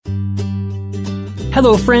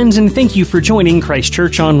Hello, friends, and thank you for joining Christ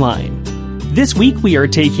Church Online. This week, we are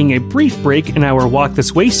taking a brief break in our Walk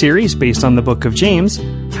This Way series based on the book of James.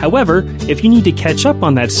 However, if you need to catch up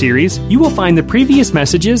on that series, you will find the previous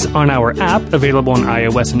messages on our app available on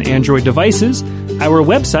iOS and Android devices, our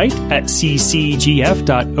website at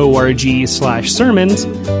ccgf.org/sermons,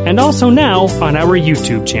 and also now on our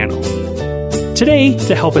YouTube channel. Today,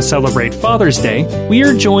 to help us celebrate Father's Day, we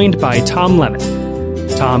are joined by Tom Lemon.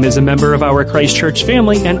 Tom is a member of our Christ Church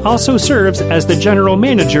family and also serves as the general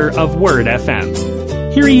manager of Word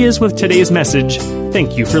FM. Here he is with today's message.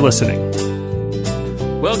 Thank you for listening.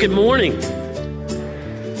 Well, good morning.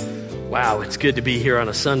 Wow, it's good to be here on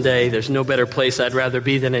a Sunday. There's no better place I'd rather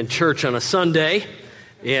be than in church on a Sunday.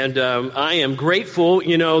 And I am grateful.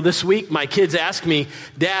 You know, this week my kids asked me,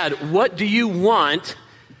 Dad, what do you want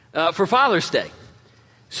for Father's Day?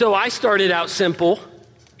 So I started out simple.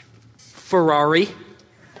 Ferrari.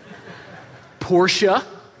 Porsche,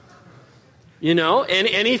 you know, and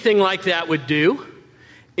anything like that would do.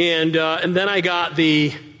 And then I got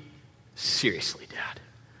seriously, Dad,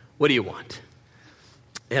 what do you want?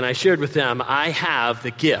 And I shared with them, I have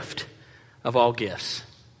the gift of all gifts,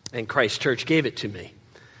 and Christ Church gave it to me.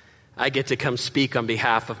 I get to come speak on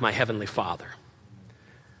behalf of my Heavenly Father.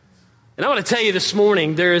 And I want to tell you this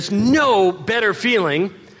morning, there is no better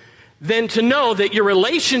feeling than to know that your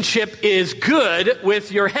relationship is good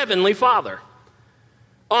with your Heavenly Father.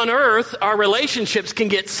 On earth, our relationships can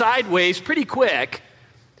get sideways pretty quick,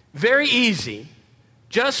 very easy,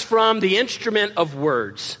 just from the instrument of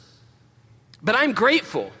words. But I'm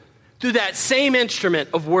grateful through that same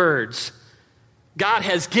instrument of words, God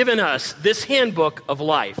has given us this handbook of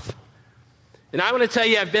life. And I want to tell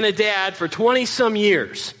you, I've been a dad for 20-some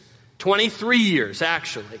years, 23 years,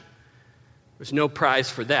 actually. There's no prize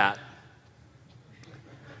for that.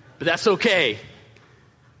 But that's okay.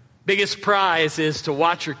 Biggest prize is to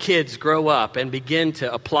watch your kids grow up and begin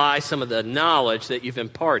to apply some of the knowledge that you've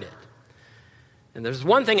imparted. And there's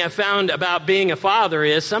one thing I found about being a father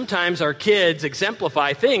is sometimes our kids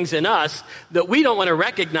exemplify things in us that we don't want to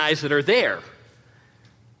recognize that are there.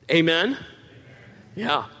 Amen?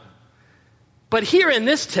 Yeah. But here in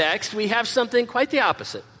this text, we have something quite the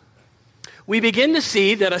opposite. We begin to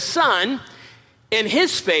see that a son in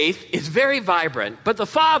his faith is very vibrant, but the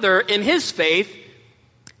father in his faith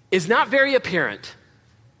is not very apparent.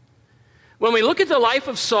 When we look at the life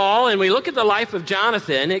of Saul and we look at the life of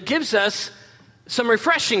Jonathan, it gives us some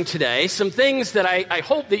refreshing today, some things that I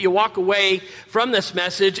hope that you walk away from this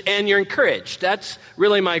message and you're encouraged. That's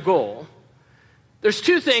really my goal. There's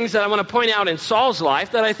two things that I want to point out in Saul's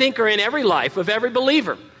life that I think are in every life of every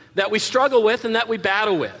believer that we struggle with and that we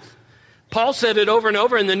battle with. Paul said it over and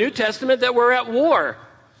over in the New Testament that we're at war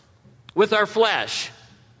with our flesh.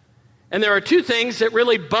 And there are two things that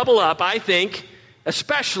really bubble up, I think,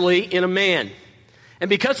 especially in a man. And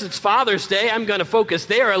because it's Father's Day, I'm going to focus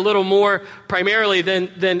there a little more primarily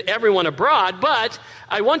than everyone abroad. But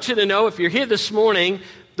I want you to know, if you're here this morning,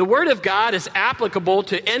 the Word of God is applicable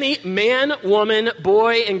to any man, woman,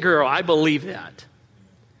 boy, and girl. I believe that.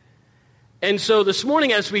 And so this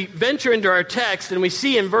morning, as we venture into our text, and we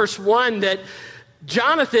see in verse 1 that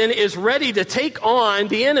Jonathan is ready to take on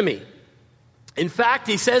the enemy. In fact,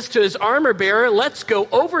 he says to his armor bearer, let's go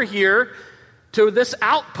over here to this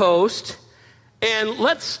outpost and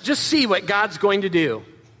let's just see what God's going to do.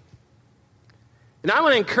 And I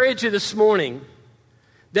want to encourage you this morning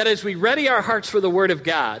that as we ready our hearts for the Word of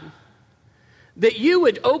God, that you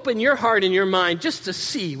would open your heart and your mind just to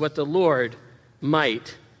see what the Lord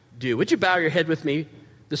might do. Would you bow your head with me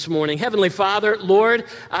this morning? Heavenly Father, Lord,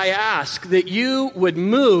 I ask that you would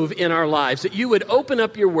move in our lives, that you would open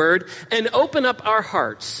up your word and open up our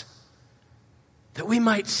hearts, that we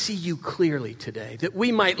might see you clearly today, that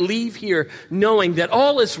we might leave here knowing that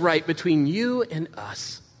all is right between you and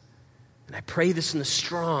us. And I pray this in the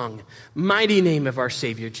strong, mighty name of our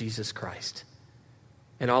Savior, Jesus Christ.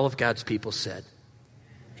 And all of God's people said,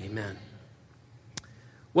 amen.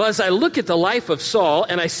 Well, as I look at the life of Saul,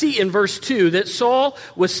 and I see in verse 2 that Saul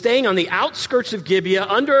was staying on the outskirts of Gibeah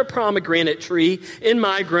under a pomegranate tree in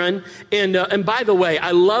Migron. And by the way,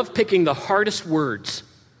 I love picking the hardest words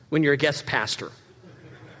when you're a guest pastor.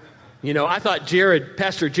 You know, I thought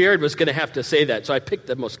Pastor Jared was going to have to say that, so I picked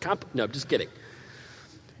the most no, just kidding.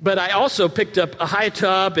 But I also picked up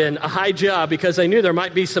Ahitub and Ahijah because I knew there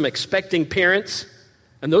might be some expecting parents,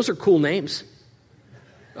 and those are cool names,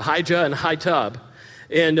 Ahijah and Ahitub.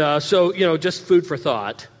 And so, you know, just food for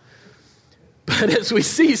thought. But But as we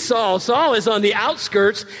see Saul is on the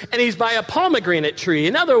outskirts, and he's by a pomegranate tree.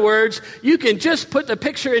 In other words, you can just put the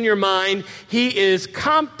picture in your mind. He is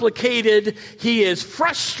complicated. He is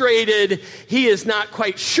frustrated. He is not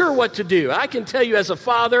quite sure what to do. I can tell you as a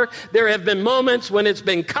father, there have been moments when it's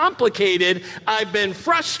been complicated. I've been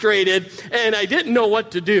frustrated, and I didn't know what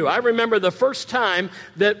to do. I remember the first time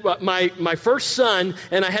that my first son,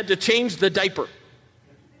 and I had to change the diaper.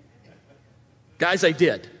 Guys, I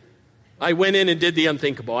did. I went in and did the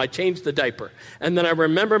unthinkable. I changed the diaper. And then I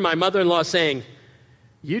remember my mother-in-law saying,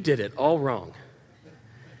 "You did it all wrong.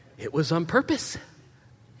 It was on purpose."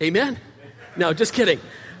 Amen? No, just kidding.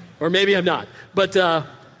 Or maybe I'm not. But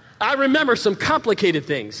I remember some complicated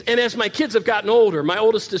things. And as my kids have gotten older, my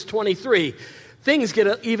oldest is 23, things get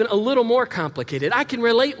even a little more complicated. I can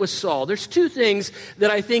relate with Saul. There's two things that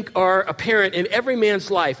I think are apparent in every man's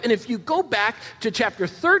life. And if you go back to chapter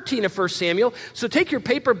 13 of 1 Samuel, so take your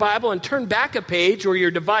paper Bible and turn back a page, or your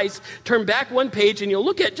device, turn back one page, and you'll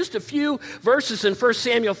look at just a few verses in 1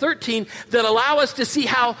 Samuel 13 that allow us to see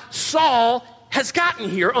how Saul has gotten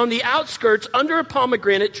here on the outskirts under a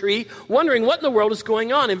pomegranate tree, wondering what in the world is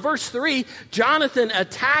going on. In verse 3, Jonathan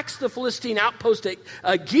attacks the Philistine outpost at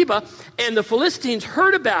Geba, and the Philistines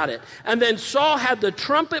heard about it. And then Saul had the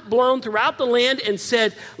trumpet blown throughout the land and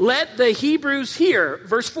said, "Let the Hebrews hear."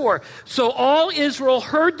 Verse 4, so all Israel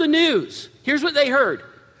heard the news. Here's what they heard.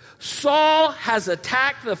 Saul has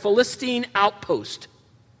attacked the Philistine outpost.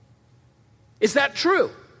 Is that true?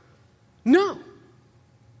 No.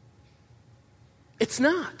 It's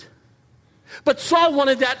not. But Saul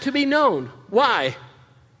wanted that to be known. Why?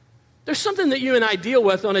 There's something that you and I deal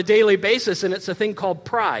with on a daily basis, and it's a thing called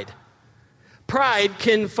pride. Pride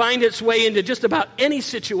can find its way into just about any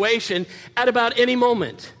situation at about any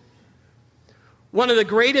moment. One of the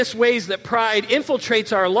greatest ways that pride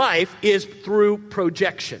infiltrates our life is through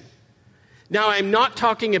projection. Now, I'm not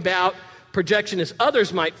talking about projection as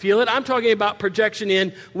others might feel it. I'm talking about projection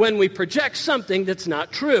in when we project something that's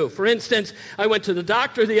not true. For instance, I went to the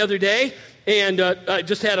doctor the other day, and I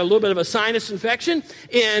just had a little bit of a sinus infection,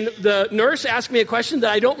 and the nurse asked me a question that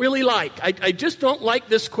I don't really like. I just don't like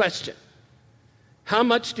this question. How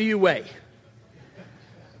much do you weigh?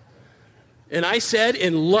 And I said,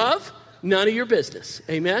 in love, none of your business.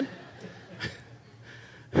 Amen?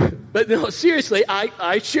 But no, seriously,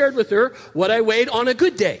 I shared with her what I weighed on a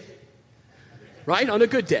good day. Right? On a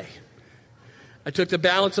good day. I took the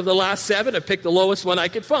balance of the last 7. I picked the lowest one I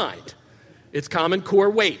could find. It's common core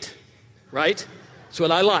weight. Right? That's what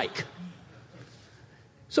I like.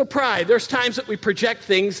 So pride, there's times that we project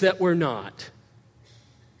things that we're not.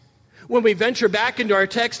 When we venture back into our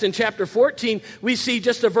text in chapter 14, we see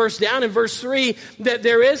just a verse down in verse 3 that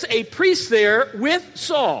there is a priest there with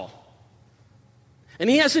Saul. And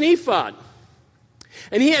he has an ephod.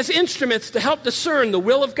 And he has instruments to help discern the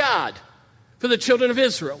will of God for the children of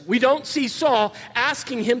Israel. We don't see Saul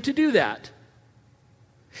asking him to do that.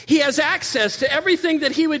 He has access to everything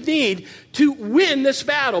that he would need to win this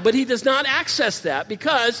battle, but he does not access that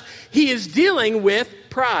because he is dealing with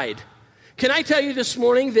pride. Can I tell you this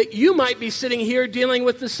morning that you might be sitting here dealing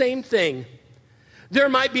with the same thing? There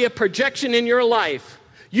might be a projection in your life.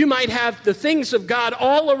 You might have the things of God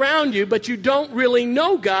all around you, but you don't really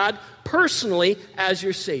know God personally as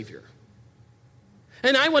your Savior.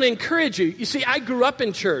 And I want to encourage you. You see, I grew up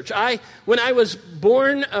in church. When I was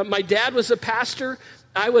born, my dad was a pastor.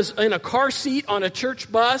 I was in a car seat on a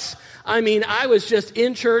church bus. I was just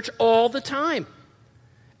in church all the time.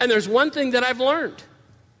 And there's one thing that I've learned.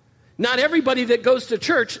 Not everybody that goes to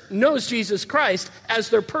church knows Jesus Christ as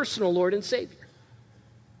their personal Lord and Savior.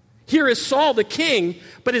 Here is Saul the king,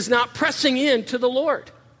 but is not pressing in to the Lord.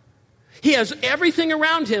 He has everything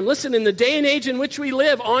around him. Listen, in the day and age in which we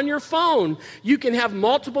live, on your phone, you can have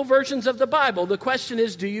multiple versions of the Bible. The question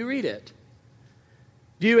is, do you read it?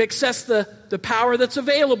 Do you access the power that's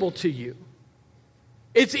available to you?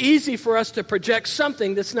 It's easy for us to project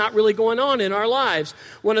something that's not really going on in our lives.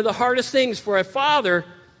 One of the hardest things for a father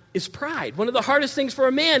is pride. One of the hardest things for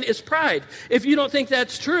a man is pride. If you don't think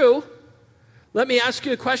that's true, let me ask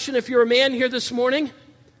you a question. If you're a man here this morning,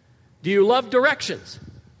 do you love directions?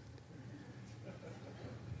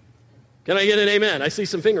 Can I get an amen? I see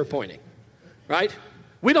some finger pointing, right?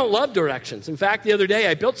 We don't love directions. In fact, the other day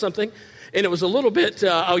I built something, and it was a little bit,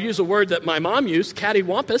 I'll use a word that my mom used,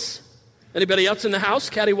 cattywampus. Anybody else in the house,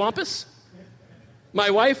 cattywampus?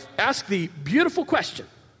 My wife asked the beautiful question,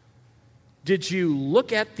 did you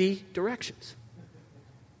look at the directions?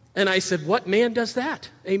 And I said, what man does that?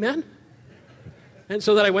 Amen? And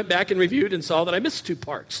so then I went back and reviewed and saw that I missed 2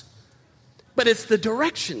 parts. But it's the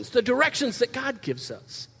directions that God gives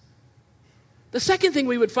us. The second thing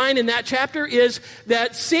we would find in that chapter is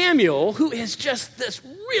that Samuel, who is just this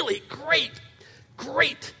really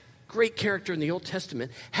great character in the Old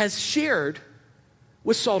Testament, has shared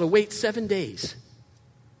with Saul to wait 7 days.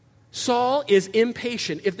 Saul is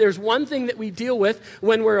impatient. If there's one thing that we deal with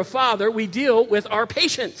when we're a father, we deal with our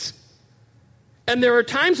patience. And there are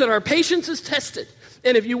times that our patience is tested.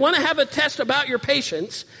 And if you want to have a test about your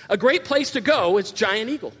patience, a great place to go is Giant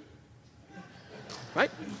Eagle. Right?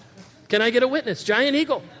 Can I get a witness? Giant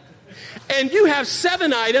Eagle. And you have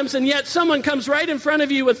 7 items, and yet someone comes right in front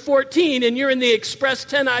of you with 14, and you're in the express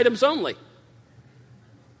 10 items only.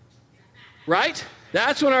 Right?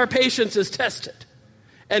 That's when our patience is tested.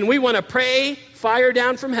 And we want to pray fire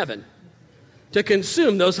down from heaven to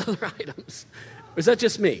consume those other items. Or is that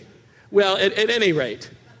just me? Well, at any rate,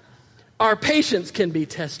 our patience can be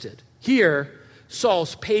tested. Here,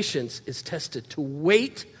 Saul's patience is tested to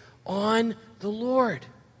wait on the Lord.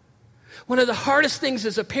 One of the hardest things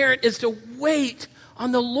as a parent is to wait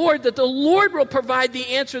on the Lord, that the Lord will provide the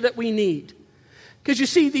answer that we need. Because you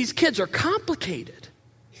see, these kids are complicated.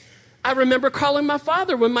 I remember calling my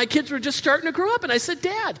father when my kids were just starting to grow up, and I said,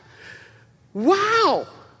 Dad, wow,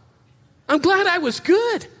 I'm glad I was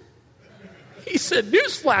good. He said,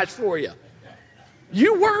 newsflash for you.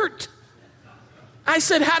 You weren't. I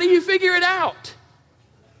said, how do you figure it out?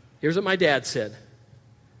 Here's what my dad said.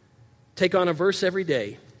 Take on a verse every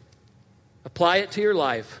day. Apply it to your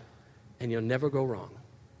life, and you'll never go wrong.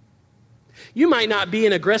 You might not be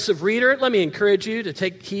an aggressive reader. Let me encourage you to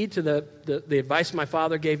take heed to the advice my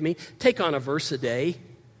father gave me. Take on a verse a day.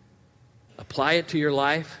 Apply it to your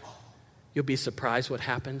life. You'll be surprised what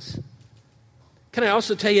happens. Can I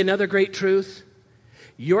also tell you another great truth?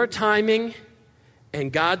 Your timing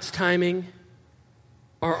and God's timing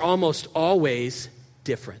are almost always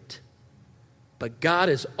different. But God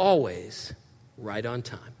is always right on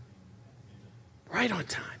time. Right on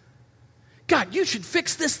time. God, you should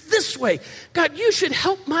fix this way. God, you should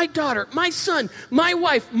help my daughter, my son, my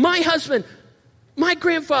wife, my husband, my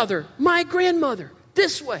grandfather, my grandmother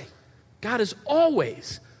this way. God is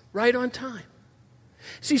always right on time.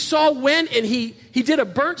 See, Saul went and he did a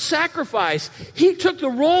burnt sacrifice. He took the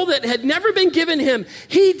role that had never been given him.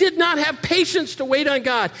 He did not have patience to wait on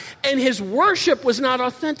God. And his worship was not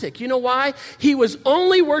authentic. You know why? He was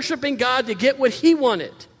only worshiping God to get what he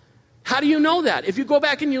wanted. How do you know that? If you go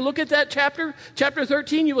back and you look at that chapter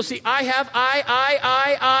 13, you will see, I.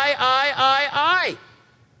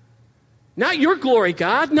 Not your glory,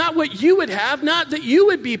 God, not what you would have, not that you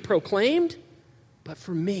would be proclaimed, but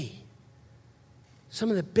for me. Some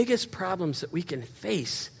of the biggest problems that we can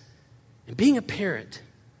face in being a parent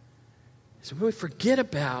is when we forget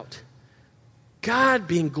about God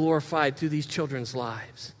being glorified through these children's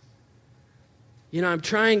lives. You know, I'm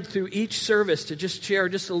trying through each service to just share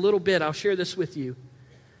just a little bit. I'll share this with you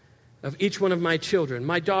of each one of my children.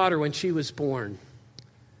 My daughter, when she was born,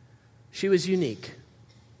 she was unique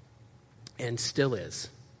and still is.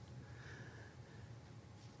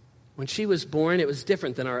 When she was born, it was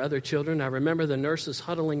different than our other children. I remember the nurses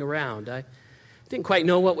huddling around. I didn't quite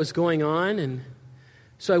know what was going on, and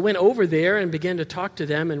so I went over there and began to talk to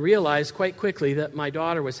them and realized quite quickly that my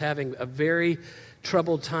daughter was having a very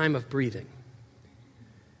troubled time of breathing.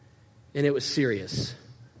 And it was serious.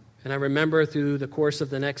 And I remember through the course of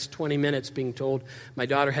the next 20 minutes being told my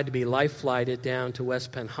daughter had to be life-flighted down to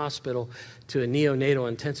West Penn Hospital to a neonatal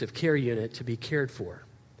intensive care unit to be cared for.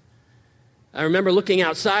 I remember looking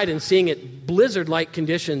outside and seeing it blizzard-like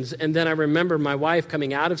conditions, and then I remember my wife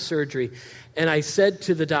coming out of surgery, and I said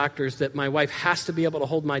to the doctors that my wife has to be able to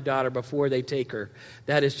hold my daughter before they take her.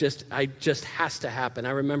 That is just has to happen. I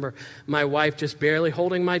remember my wife just barely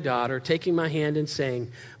holding my daughter, taking my hand and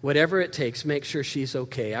saying, whatever it takes, make sure she's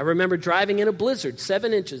okay. I remember driving in a blizzard.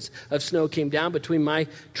 7 inches of snow came down between my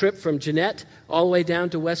trip from Jeanette all the way down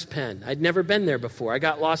to West Penn. I'd never been there before. I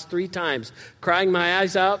got lost 3 times, crying my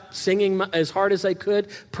eyes out, singing as hard as I could,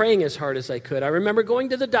 praying as hard as I could. I remember going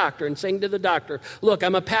to the doctor and saying to the doctor, look,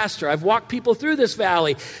 I'm a pastor. I've walked people through this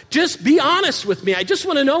valley. Just be honest with me. I just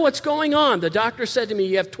want to know what's going on. The doctor said to me,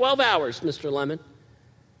 you have 12 hours, Mr. Lemon.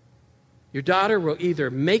 Your daughter will either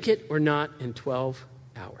make it or not in 12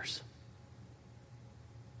 hours.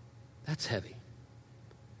 That's heavy.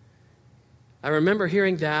 I remember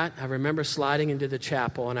hearing that. I remember sliding into the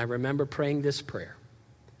chapel, and I remember praying this prayer.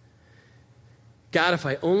 God, if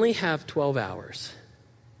I only have 12 hours,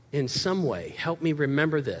 in some way, help me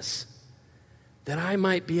remember this, that I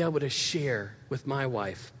might be able to share with my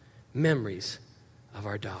wife memories of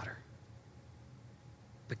our daughter.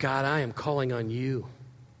 But God, I am calling on you,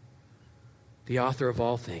 the author of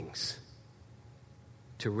all things,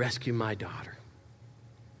 to rescue my daughter.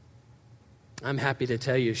 I'm happy to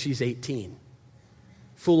tell you she's 18,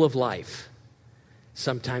 full of life,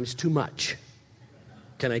 sometimes too much.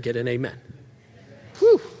 Can I get an amen?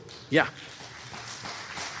 Whew. Yeah.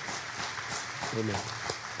 Amen.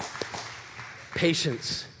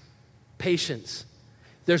 Patience. Patience.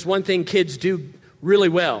 There's one thing kids do really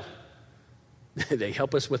well. They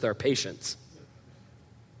help us with our patience.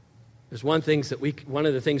 There's one of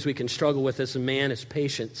the things we can struggle with as a man is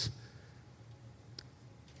patience.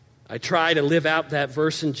 I try to live out that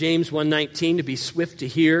verse in James 1:19 to be swift to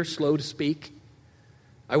hear, slow to speak.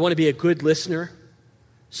 I want to be a good listener.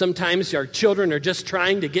 Sometimes our children are just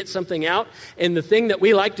trying to get something out, and the thing that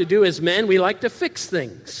we like to do as men, we like to fix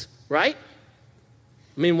things, right?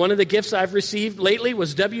 I mean, one of the gifts I've received lately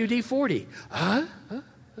was WD-40. I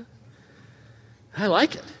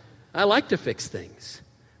like it. I like to fix things.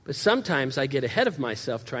 But sometimes I get ahead of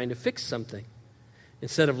myself trying to fix something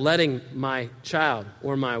instead of letting my child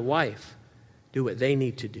or my wife do what they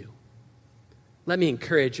need to do. Let me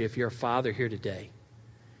encourage you, if you're a father here today,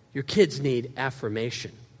 your kids need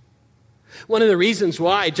affirmation. One of the reasons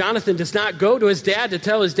why Jonathan does not go to his dad to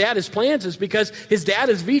tell his dad his plans is because his dad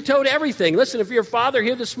has vetoed everything. Listen, if you're a father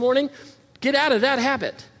here this morning, get out of that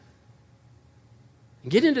habit.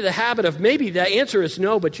 Get into the habit of maybe the answer is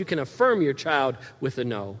no, but you can affirm your child with a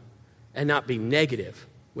no and not be negative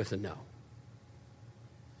with a no.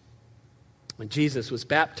 When Jesus was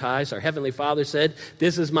baptized, our Heavenly Father said,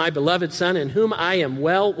 "This is my beloved Son in whom I am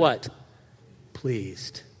well," what?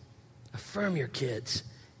 Pleased. Affirm your kids.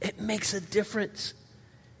 It makes a difference.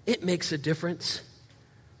 It makes a difference.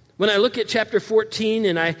 When I look at chapter 14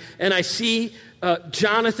 and I see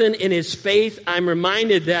Jonathan in his faith, I'm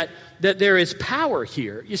reminded that there is power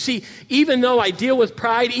here. You see, even though I deal with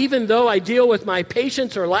pride, even though I deal with my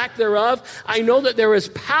patience or lack thereof, I know that there is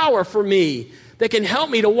power for me that can help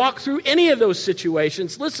me to walk through any of those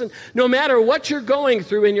situations. Listen, no matter what you're going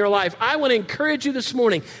through in your life, I want to encourage you this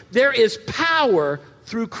morning, there is power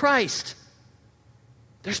through Christ.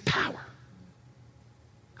 There's power.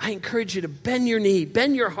 I encourage you to bend your knee,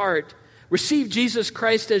 bend your heart, receive Jesus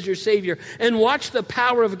Christ as your Savior, and watch the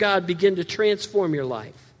power of God begin to transform your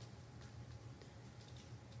life.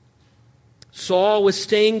 Saul was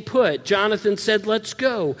staying put. Jonathan said, let's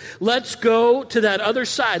go. Let's go to that other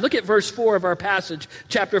side. Look at verse 4 of our passage,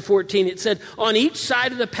 chapter 14. It said, on each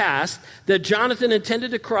side of the pass that Jonathan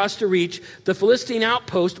intended to cross to reach the Philistine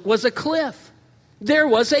outpost was a cliff. There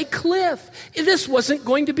was a cliff. This wasn't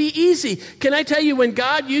going to be easy. Can I tell you, when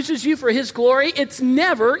God uses you for His glory, it's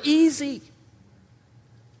never easy.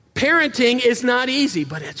 Parenting is not easy,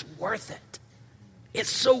 but it's worth it.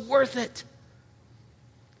 It's so worth it.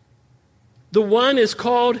 The one is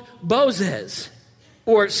called Bozez,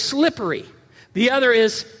 or slippery. The other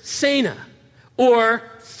is Sena, or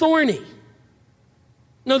thorny.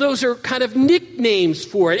 No, those are kind of nicknames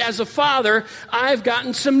for it. As a father, I've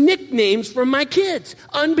gotten some nicknames from my kids,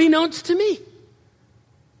 unbeknownst to me.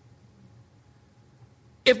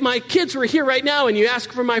 If my kids were here right now and you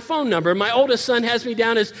ask for my phone number, my oldest son has me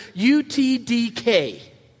down as UTDK.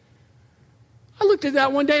 I looked at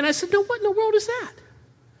that one day and I said, no, what in the world is that?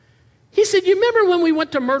 He said, you remember when we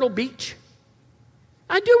went to Myrtle Beach?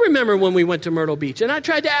 I do remember when we went to Myrtle Beach. And I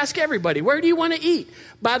tried to ask everybody, where do you want to eat?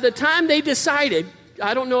 By the time they decided,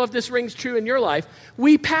 I don't know if this rings true in your life,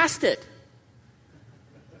 we passed it.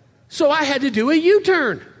 So I had to do a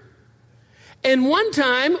U-turn. And one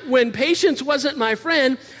time, when patience wasn't my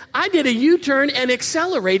friend, I did a U-turn and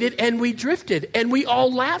accelerated, and we drifted, and we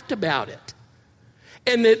all laughed about it.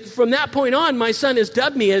 And from that point on, my son has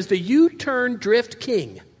dubbed me as the U-turn drift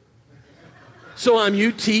king. So I'm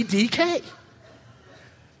UTDK.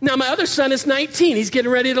 Now, my other son is 19. He's getting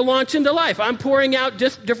ready to launch into life. I'm pouring out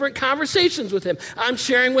different conversations with him. I'm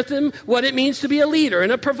sharing with him what it means to be a leader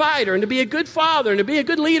and a provider and to be a good father and to be a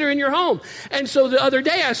good leader in your home. And so the other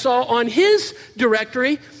day I saw on his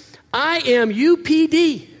directory, I am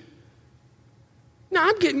UPD. Now,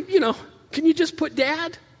 I'm getting, can you just put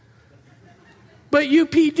dad? But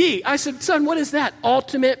UPD. I said, son, what is that?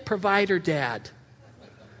 Ultimate Provider Dad.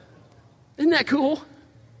 Isn't that cool?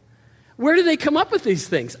 Where do they come up with these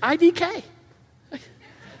things? IDK.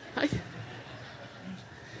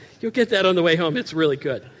 You'll get that on the way home. It's really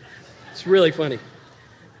good. It's really funny.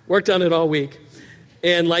 Worked on it all week.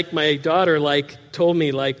 And my daughter told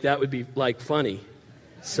me that would be funny.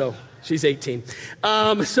 So she's 18.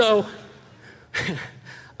 So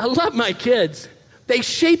I love my kids. They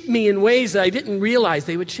shape me in ways that I didn't realize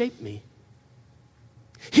they would shape me.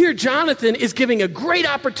 Here, Jonathan is giving a great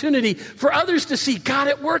opportunity for others to see God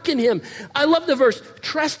at work in him. I love the verse,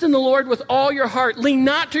 trust in the Lord with all your heart. Lean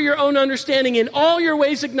not to your own understanding. In all your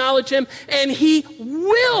ways acknowledge him, and he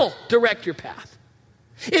will direct your path.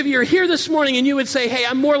 If you're here this morning and you would say, hey,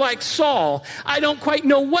 I'm more like Saul, I don't quite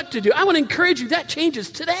know what to do, I want to encourage you, that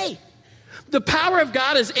changes today. The power of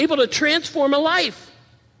God is able to transform a life.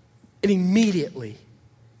 And immediately,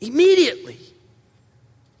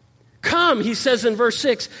 come, he says in verse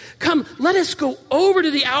 6, come, let us go over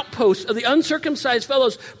to the outposts of the uncircumcised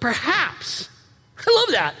fellows. Perhaps, I love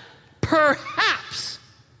that, perhaps.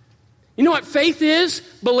 You know what faith is?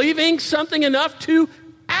 Believing something enough to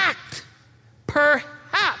act.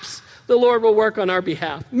 Perhaps the Lord will work on our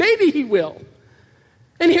behalf. Maybe he will.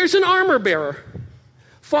 And here's an armor bearer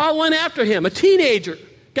following after him, a teenager.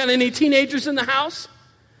 Got any teenagers in the house?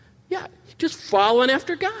 Yeah, just following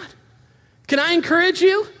after God. Can I encourage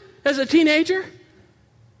you? As a teenager,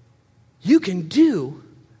 you can do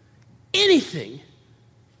anything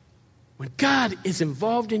when God is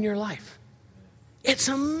involved in your life. It's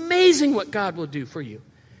amazing what God will do for you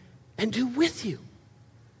and do with you.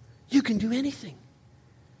 You can do anything.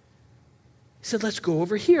 He said, let's go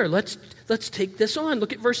over here. Let's take this on.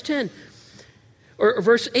 Look at verse 10. Or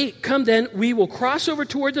verse 8, come then, we will cross over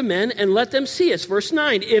toward the men and let them see us. Verse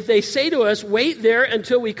 9, if they say to us, wait there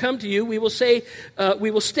until we come to you, we will say,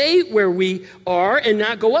 we will stay where we are and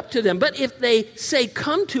not go up to them. But if they say,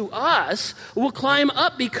 come to us, we'll climb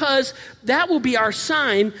up because that will be our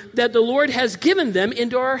sign that the Lord has given them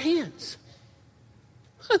into our hands.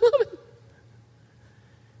 I love it.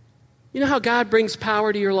 You know how God brings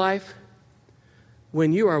power to your life?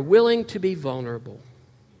 When you are willing to be vulnerable.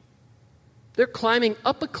 They're climbing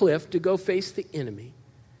up a cliff to go face the enemy.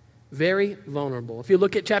 Very vulnerable. If you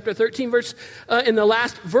look at chapter 13, in the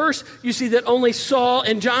last verse, you see that only Saul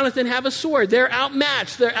and Jonathan have a sword. They're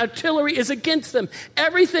outmatched. Their artillery is against them.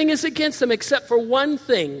 Everything is against them except for one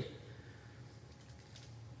thing.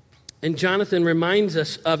 And Jonathan reminds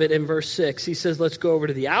us of it in verse 6. He says, let's go over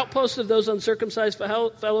to the outposts of those uncircumcised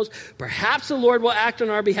fellows. Perhaps the Lord will act on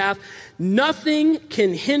our behalf. Nothing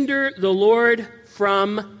can hinder the Lord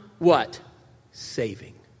from what?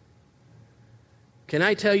 Saving. Can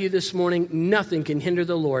I tell you this morning, nothing can hinder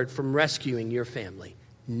the Lord from rescuing your family.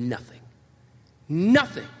 Nothing.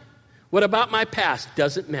 Nothing. What about my past?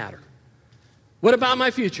 Doesn't matter. What about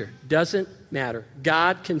my future? Doesn't matter.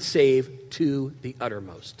 God can save to the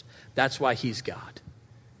uttermost. That's why he's God.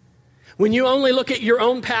 When you only look at your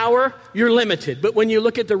own power, you're limited. But when you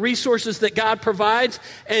look at the resources that God provides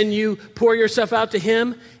and you pour yourself out to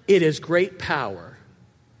him, it is great power.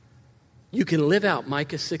 You can live out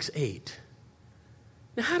Micah 6:8.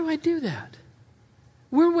 Now, how do I do that?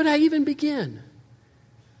 Where would I even begin?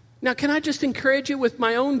 Now, can I just encourage you with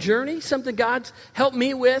my own journey? Something God's helped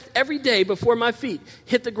me with every day before my feet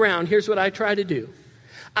hit the ground. Here's what I try to do.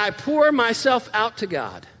 I pour myself out to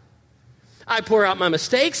God. I pour out my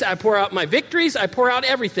mistakes. I pour out my victories. I pour out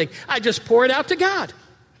everything. I just pour it out to God.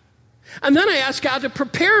 And then I ask God to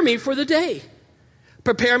prepare me for the day.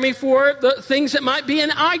 Prepare me for the things that might be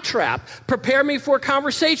an eye trap. Prepare me for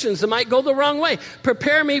conversations that might go the wrong way.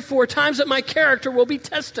 Prepare me for times that my character will be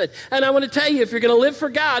tested. And I want to tell you, if you're going to live for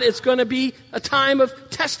God, it's going to be a time of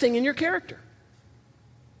testing in your character.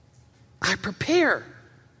 I prepare.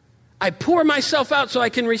 I pour myself out so I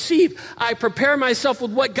can receive. I prepare myself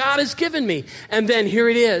with what God has given me. And then here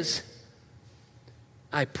it is.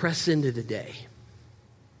 I press into the day.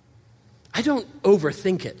 I don't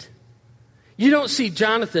overthink it. You don't see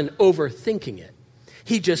Jonathan overthinking it.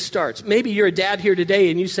 He just starts. Maybe you're a dad here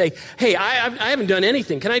today and you say, hey, I haven't done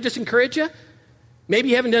anything. Can I just encourage you? Maybe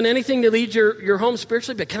you haven't done anything to lead your home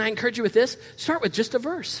spiritually, but can I encourage you with this? Start with just a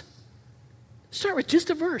verse. Start with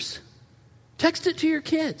just a verse. Text it to your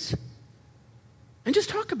kids. And just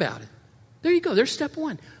talk about it. There you go. There's step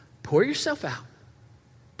one. Pour yourself out.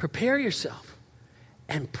 Prepare yourself.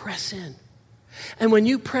 And press in. And when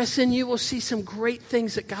you press in, you will see some great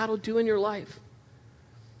things that God will do in your life.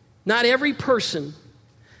 Not every person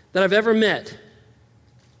that I've ever met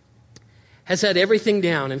has had everything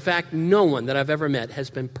down. In fact, no one that I've ever met has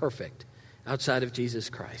been perfect outside of Jesus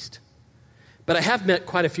Christ. But I have met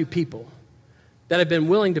quite a few people that have been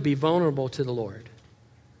willing to be vulnerable to the Lord,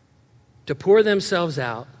 to pour themselves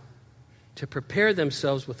out, to prepare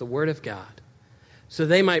themselves with the Word of God, so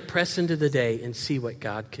they might press into the day and see what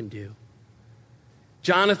God can do.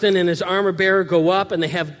 Jonathan and his armor bearer go up, and they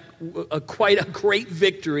have quite a great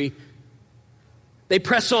victory. They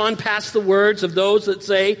press on past the words of those that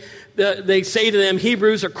they say to them,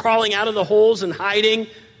 Hebrews are crawling out of the holes and hiding.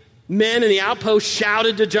 Men in the outpost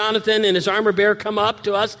shouted to Jonathan and his armor bearer, come up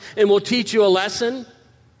to us and we'll teach you a lesson.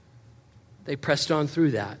 They pressed on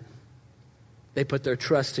through that. They put their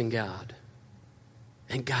trust in God.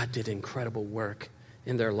 And God did incredible work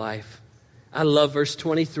in their life. I love verse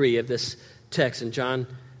 23 of this text in 1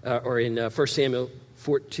 Samuel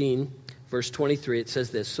 14, verse 23. It says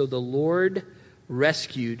this, "So the Lord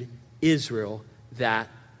rescued Israel that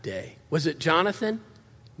day." Was it Jonathan?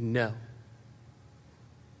 No.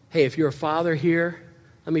 Hey, if you're a father here,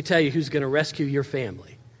 let me tell you who's going to rescue your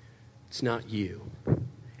family. It's not you.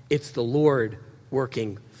 It's the Lord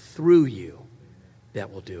working through you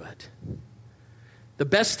that will do it. The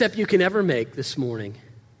best step you can ever make this morning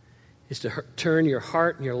is to turn your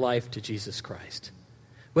heart and your life to Jesus Christ.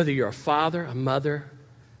 Whether you're a father, a mother,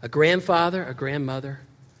 a grandfather, a grandmother,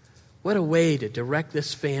 what a way to direct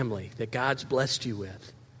this family that God's blessed you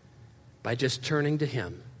with by just turning to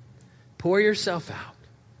Him. Pour yourself out.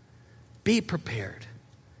 Be prepared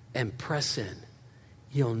and press in.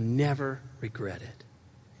 You'll never regret it.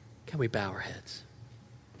 Can we bow our heads?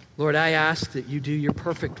 Lord, I ask that you do your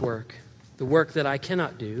perfect work, the work that I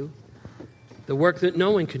cannot do, the work that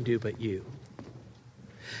no one can do but you.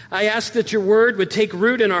 I ask that your word would take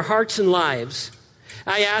root in our hearts and lives.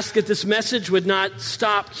 I ask that this message would not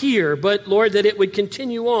stop here, but, Lord, that it would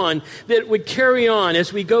continue on, that it would carry on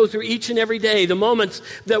as we go through each and every day, the moments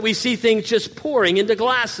that we see things just pouring into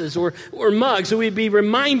glasses or mugs, that we'd be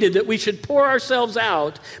reminded that we should pour ourselves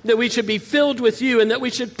out, that we should be filled with you, and that we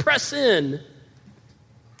should press in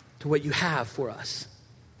to what you have for us.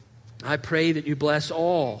 I pray that you bless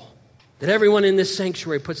all, that everyone in this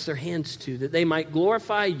sanctuary puts their hands to, that they might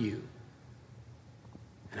glorify you.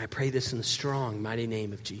 And I pray this in the strong, mighty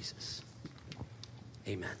name of Jesus.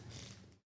 Amen.